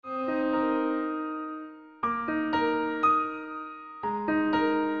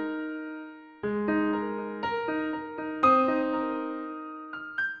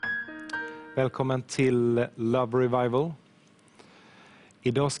Välkommen till Love Revival.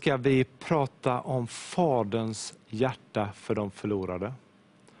 Idag ska vi prata om Faderns hjärta för de förlorade.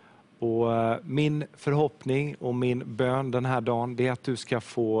 Och min förhoppning och min bön den här dagen är att du ska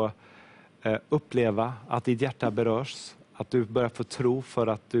få uppleva att ditt hjärta berörs. Att du börjar få tro för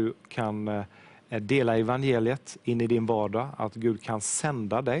att du kan dela evangeliet in i din vardag. Att Gud kan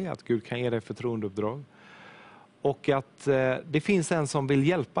sända dig, att Gud kan ge dig förtroendeuppdrag. Och att det finns en som vill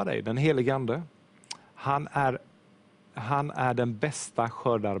hjälpa dig, den helige Ande. Han är den bästa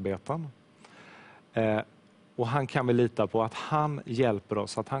skördarbetaren. Och han kan vi lita på att han hjälper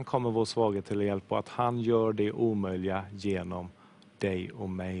oss, att han kommer vår svaghet till hjälp och att han gör det omöjliga genom dig och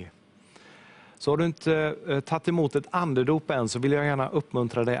mig. Så har du inte tagit emot ett andedop än så vill jag gärna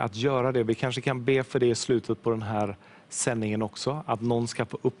uppmuntra dig att göra det. Vi kanske kan be för det i slutet på den här sändningen också. Att någon ska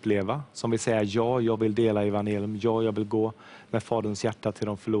få uppleva, som vill säga ja, jag vill dela evangelium, ja, jag vill gå med Faderns hjärta till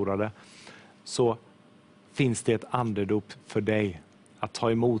de förlorade. Så finns det ett andedop för dig att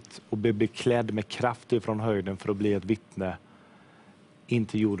ta emot och bli beklädd med kraft ifrån höjden för att bli ett vittne in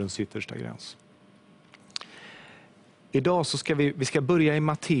till jordens yttersta gräns. Idag så ska vi ska börja i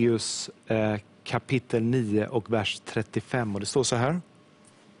Matteus kapitel 9 och vers 35 och det står så här.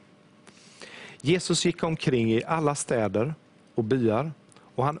 Jesus gick omkring i alla städer och byar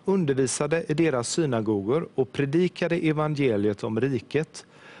och han undervisade i deras synagogor och predikade evangeliet om riket,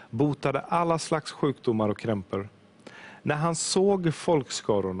 botade alla slags sjukdomar och krämpor. När han såg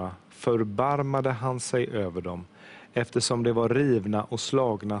folkskarorna förbarmade han sig över dem, eftersom de var rivna och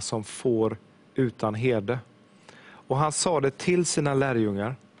slagna som får utan herde. Och han sa det till sina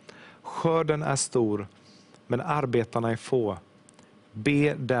lärjungar, skörden är stor, men arbetarna är få.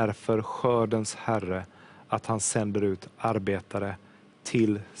 Be därför skördens Herre att han sänder ut arbetare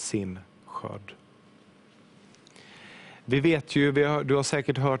till sin skörd. Vi vet ju, du har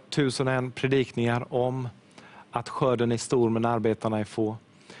säkert hört 1001 predikningar om att skörden är stor men arbetarna är få.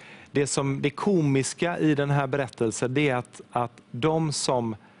 Det komiska i den här berättelsen det är att de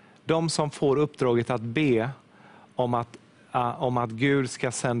som får uppdraget att be om att Gud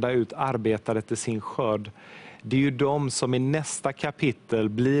ska sända ut arbetare till sin skörd, det är ju de som i nästa kapitel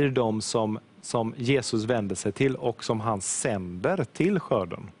blir de som Jesus vänder sig till och som han sänder till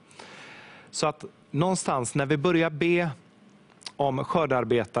skörden. Så att någonstans när vi börjar be om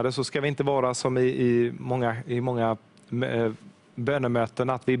skördarbetare så ska vi inte vara som i många bönemöten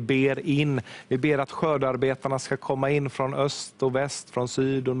att vi ber att skördarbetarna ska komma in från öst och väst, från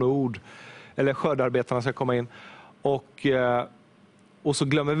syd och nord. Eller skördarbetarna ska komma in. Och så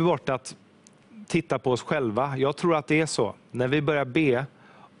glömmer vi bort att titta på oss själva. Jag tror att det är så. När vi börjar be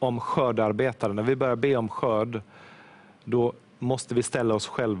om skördarbetare, när vi börjar be om skörd, då måste vi ställa oss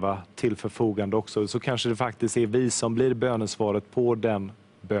själva till förfogande också. Så kanske det faktiskt är vi som blir bönesvaret på den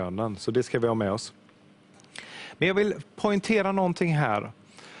bönen. Så det ska vi ha med oss. Men jag vill poängtera någonting här.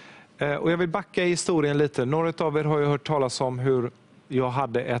 Och jag vill backa i historien lite. Några av er har ju hört talas om hur jag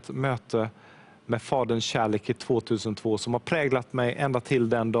hade ett möte med Faderns kärlek i 2002 som har präglat mig ända till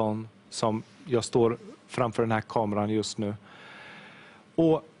den dagen som jag står framför den här kameran just nu.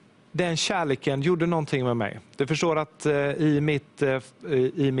 Och den kärleken gjorde någonting med mig. Du förstår att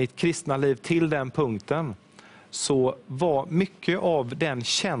i mitt kristna liv till den punkten så var mycket av den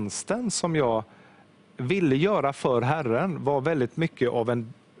tjänsten som jag ville göra för Herren var väldigt mycket av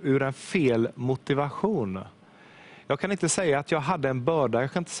ur en fel motivation. Jag kan inte säga att jag hade en börda,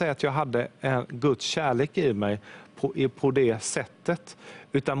 jag kan inte säga att jag hade en Guds kärlek i mig på det sättet.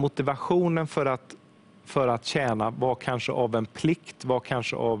 Utan motivationen för att tjäna var kanske av en plikt, var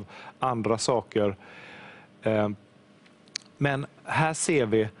kanske av andra saker. Men här ser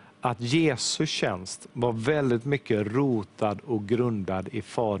vi att Jesu tjänst var väldigt mycket rotad och grundad i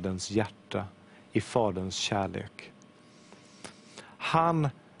Faderns hjärta, i Faderns kärlek.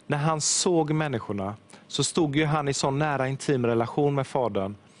 När han såg människorna så stod ju han i så nära intim relation med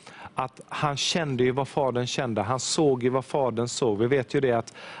Fadern att han kände ju vad Fadern kände. Han såg ju vad Fadern såg. Vi vet ju det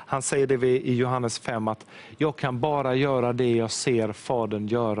att han säger det i Johannes 5 att jag kan bara göra det jag ser Fadern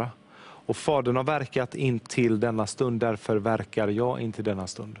göra. Och Fadern har verkat in till denna stund, därför verkar jag in till denna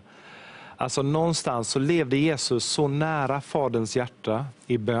stund. Alltså någonstans så levde Jesus så nära Faderns hjärta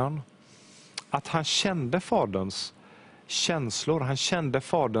i bön att han kände Faderns känslor. Han kände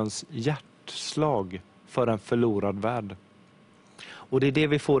Faderns hjärtslag för en förlorad värld. Och det är det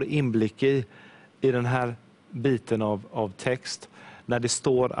vi får inblick i den här biten av text. När det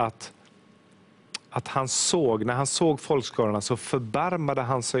står att när han såg folkskarorna så förbarmade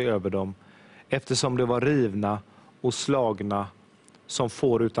han sig över dem. Eftersom de var rivna och slagna som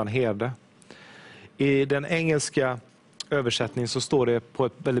får utan herde. I den engelska översättning så står det på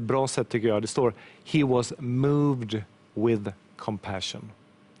ett väldigt bra sätt tycker jag. Det står he was moved with compassion.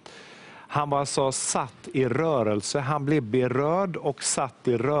 Han var alltså satt i rörelse. Han blev berörd och satt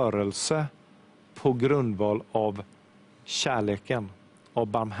i rörelse på grundval av kärleken, av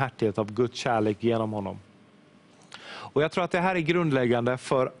barmhärtighet, av Guds kärlek genom honom. Och jag tror att det här är grundläggande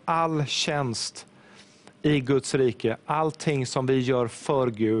för all tjänst i Guds rike. Allting som vi gör för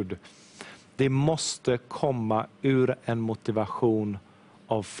Gud, det måste komma ur en motivation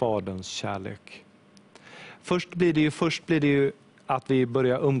av Faderns kärlek. Först blir det ju att vi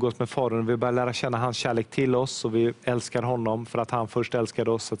börjar umgås med Fadern och vi börjar lära känna hans kärlek till oss och vi älskar honom för att han först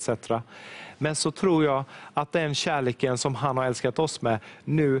älskade oss etc. Men så tror jag att den kärleken som han har älskat oss med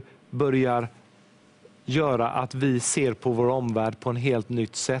nu börjar göra att vi ser på vår omvärld på en helt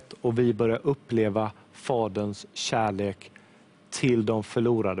nytt sätt och vi börjar uppleva Faderns kärlek till de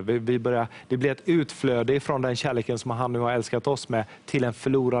förlorade. Det blir ett utflöde från den kärleken som han nu har älskat oss med till en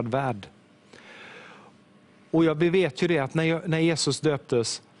förlorad värld. Och vi vet ju det att när Jesus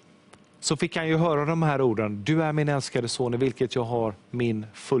döptes så fick han ju höra de här orden. Du är min älskade son i vilket jag har min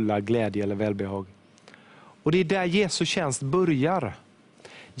fulla glädje eller välbehag. Och det är där Jesus tjänst börjar.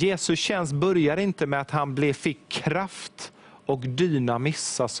 Jesus tjänst börjar inte med att han fick kraft och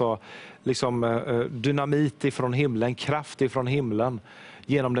dynamis, alltså liksom dynamit ifrån himlen, kraft ifrån himlen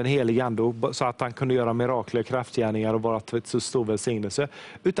genom den heliga ande så att han kunde göra mirakler, kraftgärningar och vara till så stor välsignelse.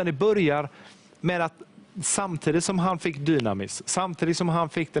 Utan det börjar med att samtidigt som han fick dynamis, samtidigt som han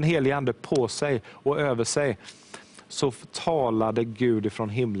fick den heliga ande på sig och över sig, så talade Gud ifrån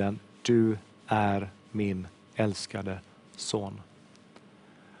himlen, du är min älskade son.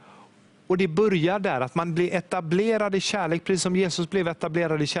 Och det börjar där att man blir etablerad i kärlek, precis som Jesus blev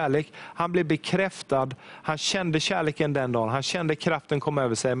etablerad i kärlek. Han blev bekräftad, han kände kärleken den dagen, han kände kraften komma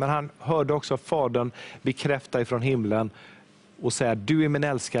över sig, men han hörde också Fadern bekräfta ifrån himlen och säga, du är min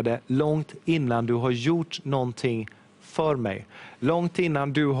älskade, långt innan du har gjort någonting för mig. Långt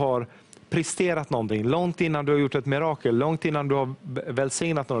innan du har presterat någonting, långt innan du har gjort ett mirakel, långt innan du har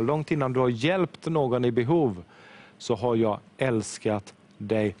välsignat någon, långt innan du har hjälpt någon i behov, så har jag älskat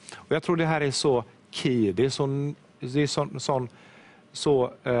dig. Och jag tror det här är så key, det är så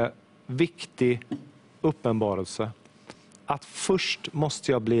viktig uppenbarelse. Att först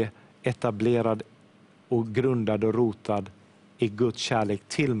måste jag bli etablerad och grundad och rotad i Guds kärlek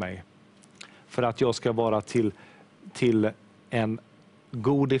till mig. För att jag ska vara till en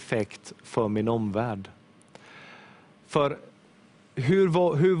god effekt för min omvärld. För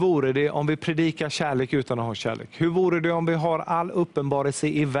hur vore det om vi predikar kärlek utan att ha kärlek? Hur vore det om vi har all uppenbarelse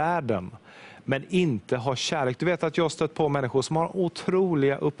i världen men inte har kärlek? Du vet att jag har stött på människor som har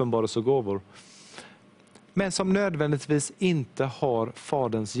otroliga uppenbarelsegåvor men som nödvändigtvis inte har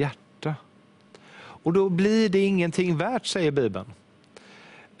Faderns hjärta. Och då blir det ingenting värt, säger Bibeln.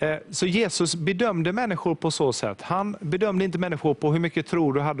 Så Jesus bedömde människor på så sätt. Han bedömde inte människor på hur mycket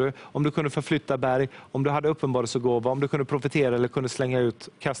tro du hade, om du kunde förflytta berg, om du hade uppenbarelsegåva, om du kunde profetera eller kunde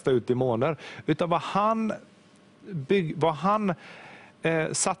kasta ut demoner. Utan vad han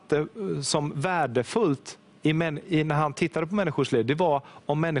satte som värdefullt när han tittade på människors liv, det var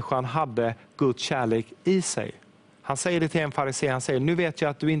om människan hade Guds kärlek i sig. Han säger det till en farisé, han säger, nu vet jag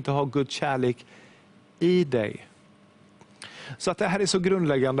att du inte har Guds kärlek i dig. Så att det här är så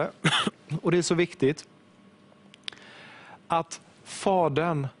grundläggande och det är så viktigt att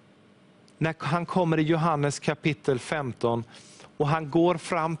Fadern, när han kommer i Johannes kapitel 15 och han går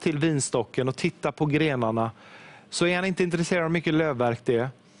fram till vinstocken och tittar på grenarna, så är han inte intresserad av hur mycket lövverk det är.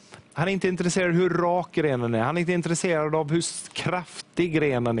 Han är inte intresserad av hur rak grenen är. Han är inte intresserad av hur kraftig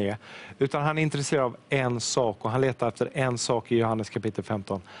grenen är. Utan han är intresserad av en sak, och han letar efter en sak i Johannes kapitel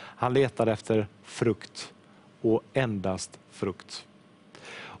 15. Han letar efter frukt. Och endast frukt.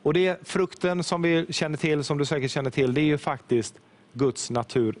 Och det frukten som vi känner till, som du säkert känner till, det är ju faktiskt Guds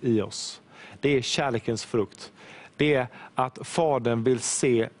natur i oss. Det är kärlekens frukt. Det är att Fadern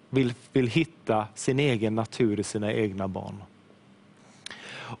vill hitta sin egen natur i sina egna barn.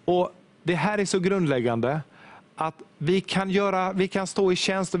 Och det här är så grundläggande att vi kan stå i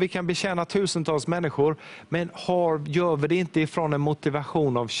tjänst och vi kan betjäna tusentals människor, men gör vi det inte ifrån en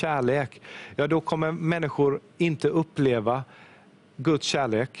motivation av kärlek, ja då kommer människor inte uppleva Guds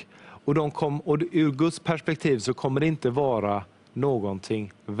kärlek, och ur Guds perspektiv så kommer det inte vara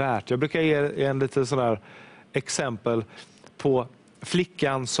någonting värt. Jag brukar ge en lite sån här exempel på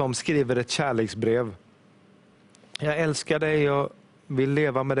flickan som skriver ett kärleksbrev. Jag älskar dig, jag vill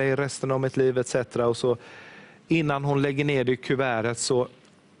leva med dig resten av mitt liv etc. Och så innan hon lägger ner det i kuvertet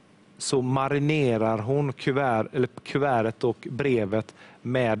så marinerar hon kuvertet och brevet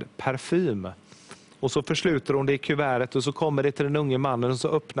med parfym. Och så försluter hon det i kuvertet och så kommer det till den unge mannen och så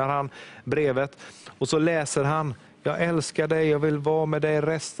öppnar han brevet och så läser han: jag älskar dig, jag vill vara med dig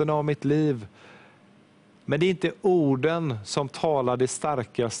resten av mitt liv. Men det är inte orden som talar det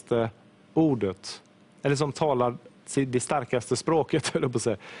starkaste ordet, eller som talar det starkaste språket,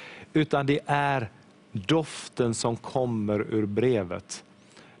 utan det är doften som kommer ur brevet.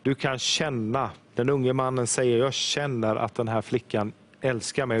 Du kan känna, den unge mannen säger, jag känner att den här flickan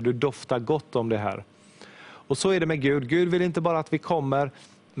älskar mig. Du doftar gott om det här. Och så är det med Gud. Gud vill inte bara att vi kommer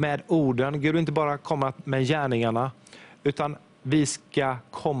med orden. Gud vill inte bara komma med gärningarna. Utan vi ska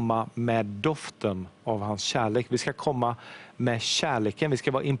komma med doften av hans kärlek. Vi ska komma med kärleken. Vi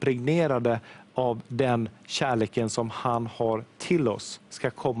ska vara impregnerade av den kärleken som han har till oss. Ska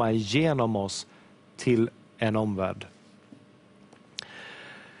komma igenom oss till en omvärld.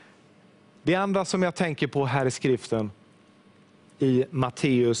 Det andra som jag tänker på här i skriften i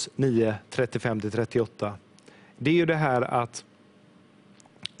Matteus 9, 35-38. Det är ju det här att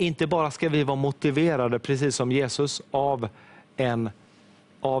inte bara ska vi vara motiverade, precis som Jesus, av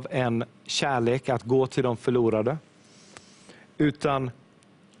en kärlek att gå till de förlorade. Utan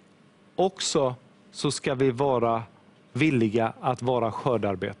också så ska vi vara villiga att vara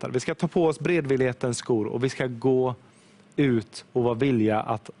skördarbetare. Vi ska ta på oss beredvillighetens skor och vi ska gå ut och vara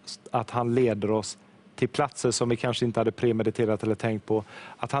villiga att han leder oss till platser som vi kanske inte hade premediterat eller tänkt på.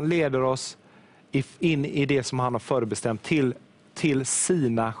 Att han leder oss in i det som han har förbestämt till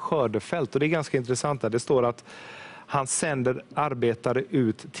sina skördefält. Och det är ganska intressant. Det står att han sänder arbetare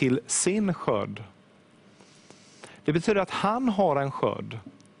ut till sin skörd. Det betyder att han har en skörd.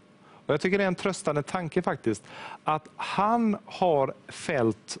 Och jag tycker det är en tröstande tanke faktiskt. Att han har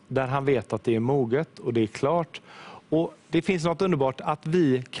fält där han vet att det är moget och det är klart. Och det finns något underbart att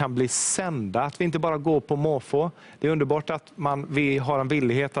vi kan bli sända, att vi inte bara går på måfå. Det är underbart att vi har en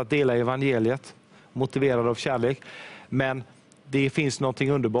villighet att dela evangeliet, motiverad av kärlek. Men det finns något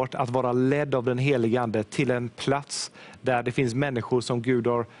underbart att vara ledd av den helige Ande till en plats där det finns människor som Gud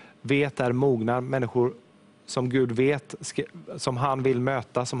vet är mogna, människor som Gud vet, som han vill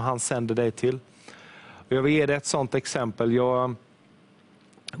möta, som han sänder dig till. Och jag vill ge dig ett sådant exempel. Jag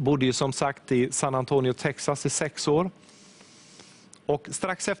bodde ju som sagt i San Antonio, Texas i 6 år. Och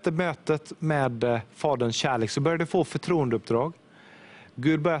strax efter mötet med Faderns kärlek så började jag få förtroendeuppdrag.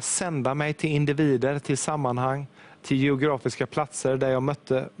 Gud började sända mig till individer, till sammanhang, till geografiska platser där jag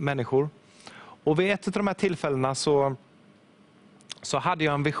mötte människor. Och vid ett av de här tillfällena så hade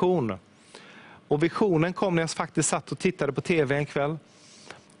jag en vision. Och visionen kom när jag faktiskt satt och tittade på tv en kväll.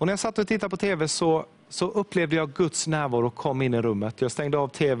 Och när jag satt och tittade på tv så upplevde jag Guds närvaro kom in i rummet. Jag stängde av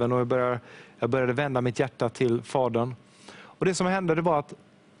tvn och jag började vända mitt hjärta till Fadern. Och det som hände, det var att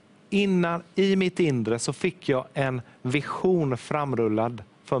i mitt inre så fick jag en vision framrullad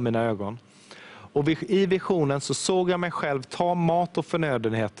för mina ögon. Och i visionen så såg jag mig själv ta mat och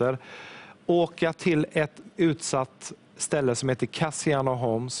förnödenheter, åka till ett utsatt ställe som heter Cassiano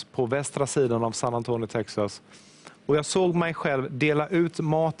Homes på västra sidan av San Antonio, Texas. Och jag såg mig själv dela ut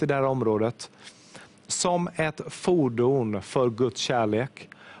mat i det här området som ett fordon för Guds kärlek.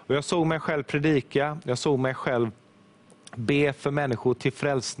 Och jag såg mig själv predika, jag såg mig själv be för människor till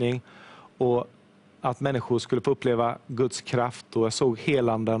frälsning och att människor skulle få uppleva Guds kraft, och jag såg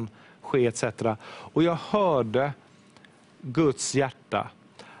helanden ske etc. Och jag hörde Guds hjärta.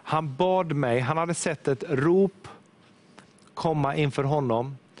 Han bad mig, han hade sett ett rop komma inför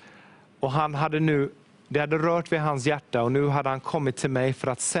honom och det hade rört vid hans hjärta, och nu hade han kommit till mig för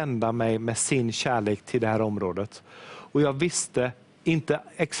att sända mig med sin kärlek till det här området. Och jag visste inte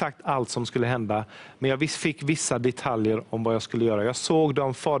exakt allt som skulle hända, men jag fick vissa detaljer om vad jag skulle göra. Jag såg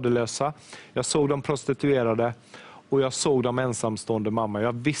de faderlösa, jag såg de prostituerade och jag såg de ensamstående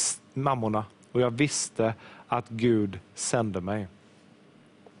mammorna. Och jag visste att Gud sände mig.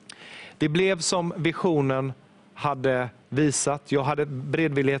 Det blev som visionen hade visat. Jag hade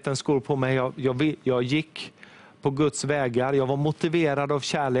beredvillighetens skor på mig. Jag gick på Guds vägar. Jag var motiverad av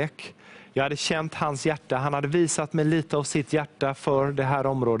kärlek. Jag hade känt hans hjärta. Han hade visat mig lite av sitt hjärta för det här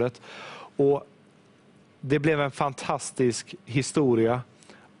området. Och det blev en fantastisk historia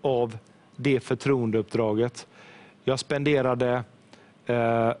av det förtroendeuppdraget. Jag spenderade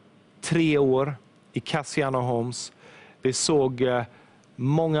 3 år i Cassiano Homes. Vi såg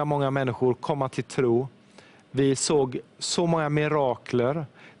många människor komma till tro. Vi såg så många mirakler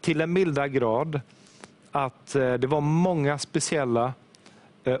till en milda grad att det var många speciella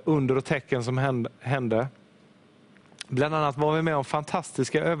under och tecken som hände. Bland annat var vi med om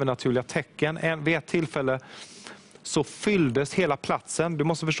fantastiska övernaturliga tecken. Vid ett tillfälle så fylldes hela platsen. Du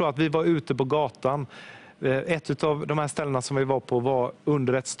måste förstå att vi var ute på gatan. Ett av de här ställena som vi var på var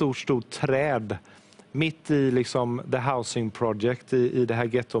under ett stort träd. mitt i liksom the housing project i det här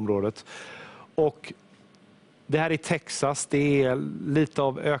gettoområdet. Och det här i Texas, det är lite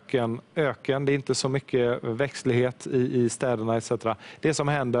av öken. Det är inte så mycket växtlighet i städerna etc. Det som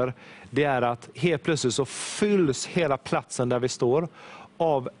händer, det är att helt plötsligt så fylls hela platsen där vi står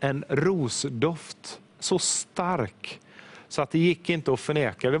av en rosdoft så stark så att det gick inte att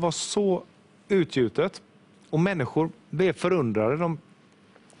förneka. Det var så utgjutet och människor blev förundrade, de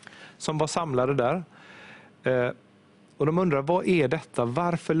som var samlade där. Och de undrar, vad är detta?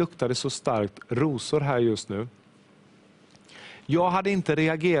 Varför luktar det så starkt rosor här just nu? Jag hade inte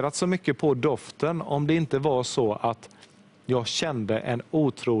reagerat så mycket på doften om det inte var så att jag kände en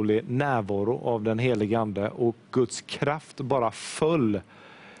otrolig närvaro av den helige Ande och Guds kraft bara föll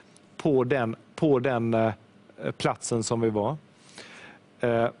på den platsen som vi var.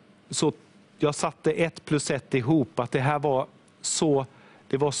 Så jag satte 1 + 1 ihop, att det här var så,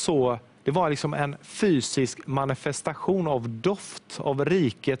 det var liksom en fysisk manifestation av doft, av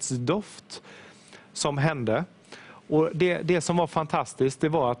rikets doft som hände. Och det som var fantastiskt, det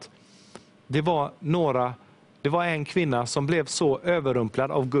var att det var en kvinna som blev så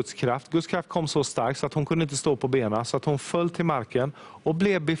överrumplad av Guds kraft. Guds kraft kom så starkt så att hon kunde inte stå på benen, så att hon föll till marken och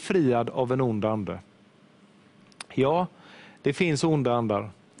blev befriad av en ond ande. Ja, det finns onda andar.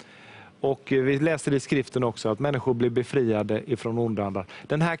 Och vi läser i skriften också att människor blir befriade ifrån onda andar.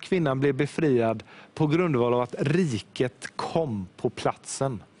 Den här kvinnan blev befriad på grundval av att riket kom på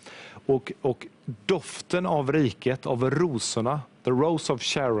platsen. Och doften av riket, av rosorna, the rose of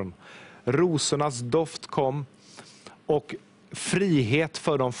Sharon, rosornas doft kom och frihet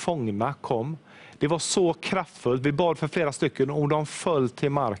för de fångna kom. Det var så kraftfullt. Vi bad för flera stycken och de föll till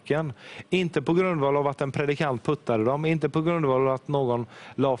marken. Inte på grundval av att en predikant puttade dem, inte på grundval av att någon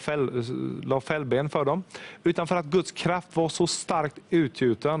la fällben för dem, utan för att Guds kraft var så starkt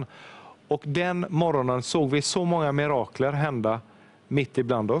utgjuten. Och den morgonen såg vi så många mirakler hända mitt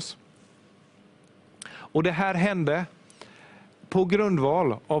ibland oss. Och det här hände på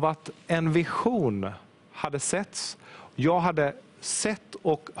grundval av att en vision hade setts. Jag hade sett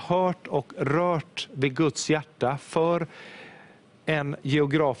och hört och rört vid Guds hjärta för en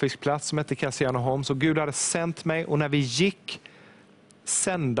geografisk plats som heter Kassianeholm. Så Gud hade sänt mig, och när vi gick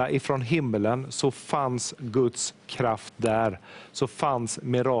sända ifrån himmelen så fanns Guds kraft där. Så fanns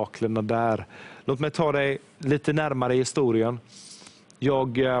miraklerna där. Låt mig ta dig lite närmare i historien.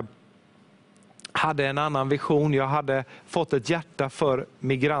 Jag hade en annan vision. Jag hade fått ett hjärta för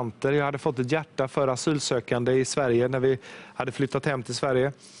migranter. Jag hade fått ett hjärta för asylsökande i Sverige när vi hade flyttat hem till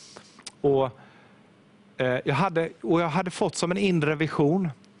Sverige. Och jag hade fått som en inre vision,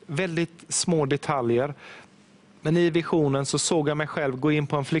 väldigt små detaljer. Men i visionen så såg jag mig själv gå in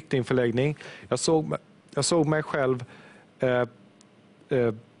på en flyktingförläggning. Jag såg mig själv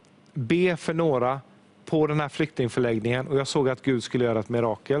be för några på den här flyktingförläggningen, och jag såg att Gud skulle göra ett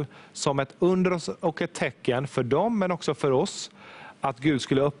mirakel som ett under och ett tecken för dem, men också för oss, att Gud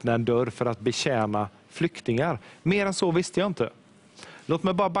skulle öppna en dörr för att betjäna flyktingar. Mer än så visste jag inte. Låt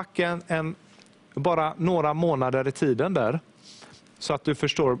mig bara backa bara några månader i tiden där, så att du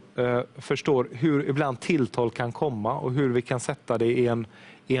förstår hur ibland tilltal kan komma och hur vi kan sätta det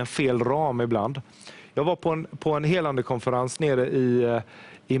i en fel ram ibland. Jag var på en helandekonferens nere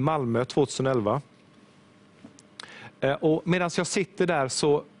i Malmö 2011. Och medan jag sitter där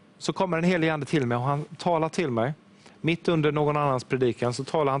så kommer en helig ande till mig, och han talar till mig. Mitt under någon annans predikan så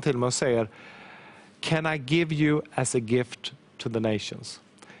talar han till mig och säger: Can I give you as a gift to the nations?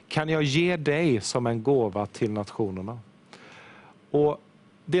 Kan jag ge dig som en gåva till nationerna? Och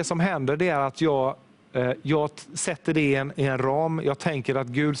det som händer, det är att jag sätter det i en ram. Jag tänker att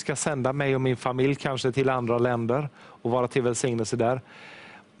Gud ska sända mig och min familj kanske till andra länder och vara till välsignelse där.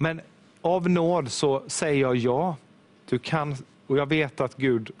 Men av nåd så säger jag ja. Du kan, och jag vet att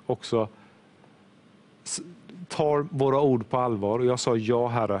Gud också tar våra ord på allvar. Och jag sa: ja,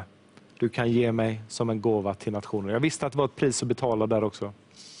 Herre, du kan ge mig som en gåva till nationen. Jag visste att det var ett pris att betala där också.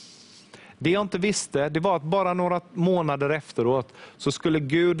 Det jag inte visste, det var att bara några månader efteråt så skulle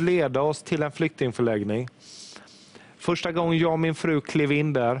Gud leda oss till en flyktingförläggning. Första gången jag och min fru klev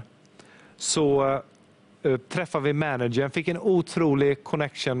in där så träffade vi managern. Fick en otrolig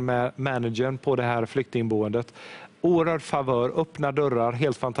connection med managern på det här flyktingboendet. Oerhörd favör, öppna dörrar,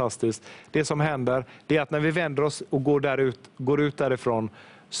 helt fantastiskt. Det som händer, det är att när vi vänder oss och går ut därifrån,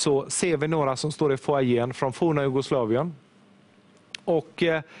 så ser vi några som står i foajén från forna Jugoslavien. Och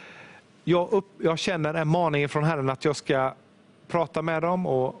jag känner en maning från Herren att jag ska prata med dem,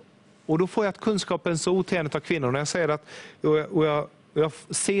 och då får jag ett kunskapens ord till en av kvinnorna. Jag säger att jag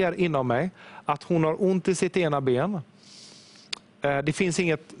ser inom mig att hon har ont i sitt ena ben. Det finns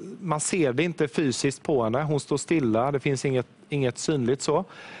inget, man ser det inte fysiskt på henne. Hon står stilla, det finns inget synligt så.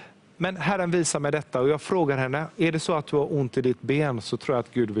 Men Herren visar mig detta och jag frågar henne, är det så att du har ont i ditt ben så tror jag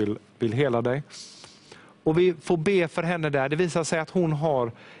att Gud vill hela dig. Och vi får be för henne där. Det visar sig att hon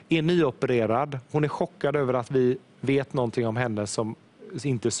är nyopererad. Hon är chockad över att vi vet någonting om henne som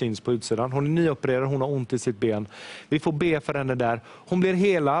inte syns på utsidan. Hon är nyopererad, hon har ont i sitt ben. Vi får be för henne där. Hon blir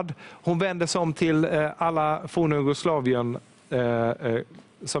helad. Hon vänder sig om till alla forna Jugoslavien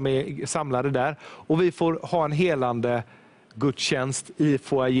som är samlade där. Och vi får ha en helande gudstjänst i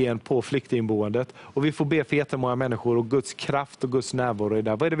foajén på flyktingboendet. Och vi får be för jättemånga människor och Guds kraft och Guds närvaro är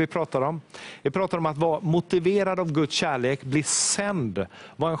där. Vad är det vi pratar om? Vi pratar om att vara motiverad av Guds kärlek, bli sänd.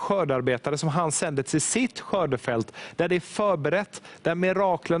 Vara en skördarbetare som han sänder till sitt skördefält. Där det är förberett, där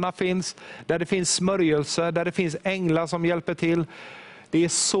miraklerna finns, där det finns smörjelse, där det finns änglar som hjälper till. Det är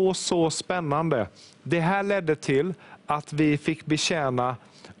så spännande. Det här ledde till att vi fick betjäna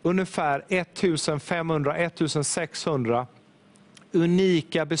ungefär 1500-1600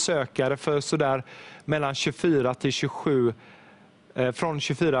 unika besökare för sådär mellan 24 till 27, från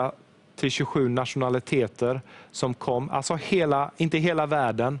 24 till 27 nationaliteter som kom. Alltså inte hela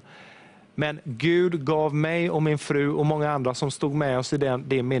världen, men Gud gav mig och min fru och många andra som stod med oss i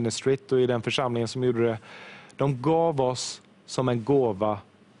det ministryt och i den församlingen som gjorde det. De gav oss som en gåva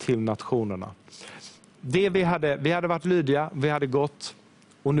till nationerna. Vi hade varit lydiga, vi hade gått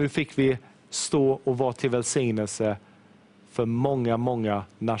och nu fick vi stå och vara till välsignelse för många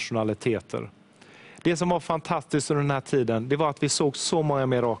nationaliteter. Det som var fantastiskt under den här tiden, det var att vi såg så många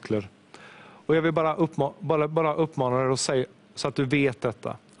mirakler. Och jag vill bara uppmana dig att säga, så att du vet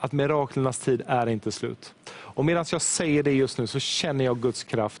detta, att miraklernas tid är inte slut. Och medan jag säger det just nu så känner jag Guds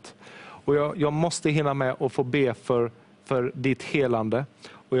kraft. Och jag måste hinna med att få be för ditt helande.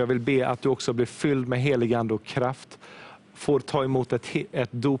 Och jag vill be att du också blir fylld med helig ande och kraft. Får ta emot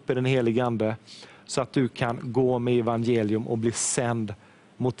ett dop i den helige ande. Så att du kan gå med evangelium och bli sänd,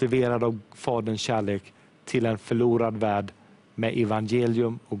 motiverad av Faderns kärlek till en förlorad värld med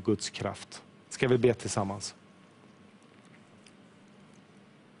evangelium och Guds kraft. Ska vi be tillsammans?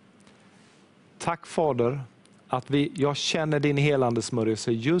 Tack Fader att jag känner din helande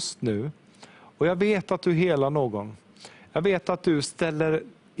smörjelse just nu. Och jag vet att du helar någon. Jag vet att du ställer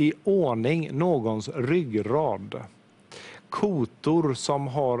i ordning någons ryggrad. Kotor som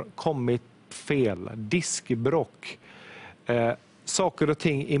har kommit fel, diskbrock, saker och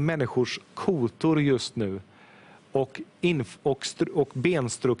ting i människors kotor just nu och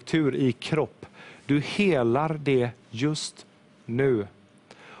benstruktur i kropp. Du helar det just nu.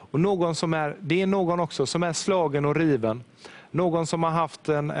 Och det är någon också som är slagen och riven. Någon som har haft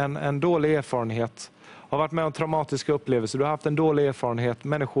en dålig erfarenhet, har varit med om traumatiska upplevelser. Du har haft en dålig erfarenhet,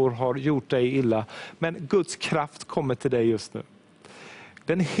 människor har gjort dig illa. Men Guds kraft kommer till dig just nu.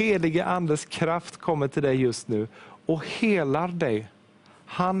 Den helige andes kraft kommer till dig just nu och helar dig.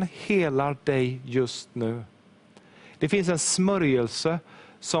 Han helar dig just nu. Det finns en smörjelse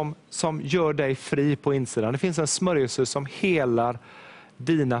som gör dig fri på insidan. Det finns en smörjelse som helar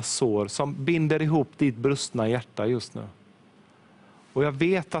dina sår, som binder ihop ditt brustna hjärta just nu. Och jag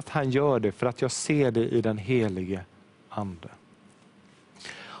vet att han gör det för att jag ser det i den helige ande.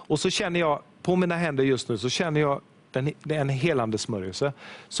 Och så känner jag på mina händer just nu, så känner jag en helande smörjelse.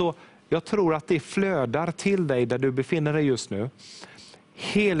 Så jag tror att det flödar till dig där du befinner dig just nu.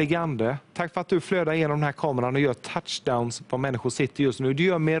 Helige ande, tack för att du flödar igenom den här kameran och gör touchdowns på människor sitter just nu. Du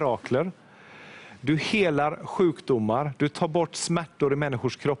gör mirakler. Du helar sjukdomar, du tar bort smärtor i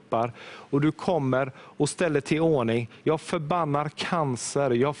människors kroppar och du kommer och ställer till ordning. Jag förbannar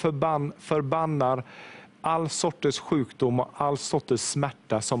cancer, jag förbannar all sorters sjukdom och all sorters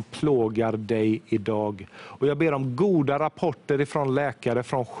smärta som plågar dig idag. Och jag ber om goda rapporter ifrån läkare,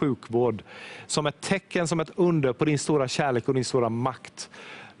 från sjukvård. Som ett tecken, som ett under på din stora kärlek och din stora makt.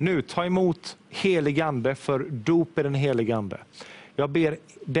 Nu, ta emot helig ande för dop i den helig ande. Jag ber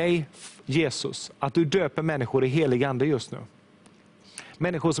dig, Jesus, att du döper människor i helig ande just nu.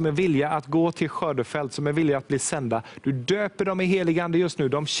 Människor som är villiga att gå till skördefält, som är villiga att bli sända. Du döper dem i helig ande just nu.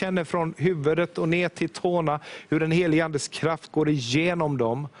 De känner från huvudet och ner till tårna hur den helige andes kraft går igenom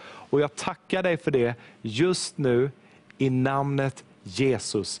dem. Och jag tackar dig för det just nu i namnet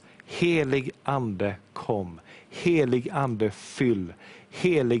Jesus. Helig ande kom. Helig ande fyll.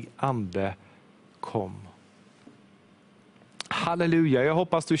 Helig ande kom. Halleluja, jag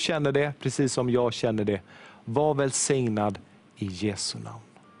hoppas du känner det precis som jag känner det. Var välsignad i Jesu namn.